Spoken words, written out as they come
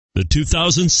The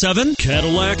 2007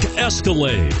 Cadillac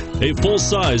Escalade. A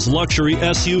full-size luxury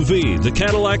SUV, the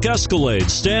Cadillac Escalade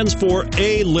stands for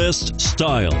A-list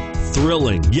style.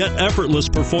 Thrilling yet effortless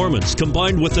performance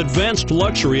combined with advanced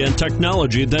luxury and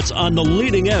technology that's on the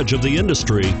leading edge of the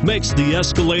industry makes the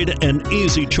Escalade an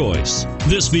easy choice.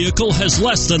 This vehicle has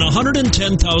less than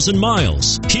 110,000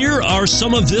 miles. Here are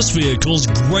some of this vehicle's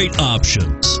great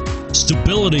options: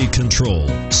 stability control,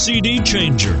 CD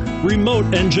changer,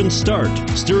 remote engine start,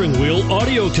 steering wheel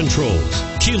audio controls,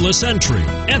 keyless entry,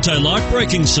 anti-lock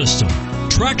braking system,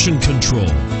 traction control,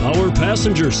 power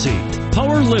passenger seat,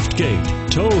 power liftgate,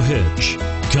 tow hitch.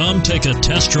 Come take a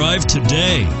test drive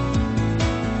today.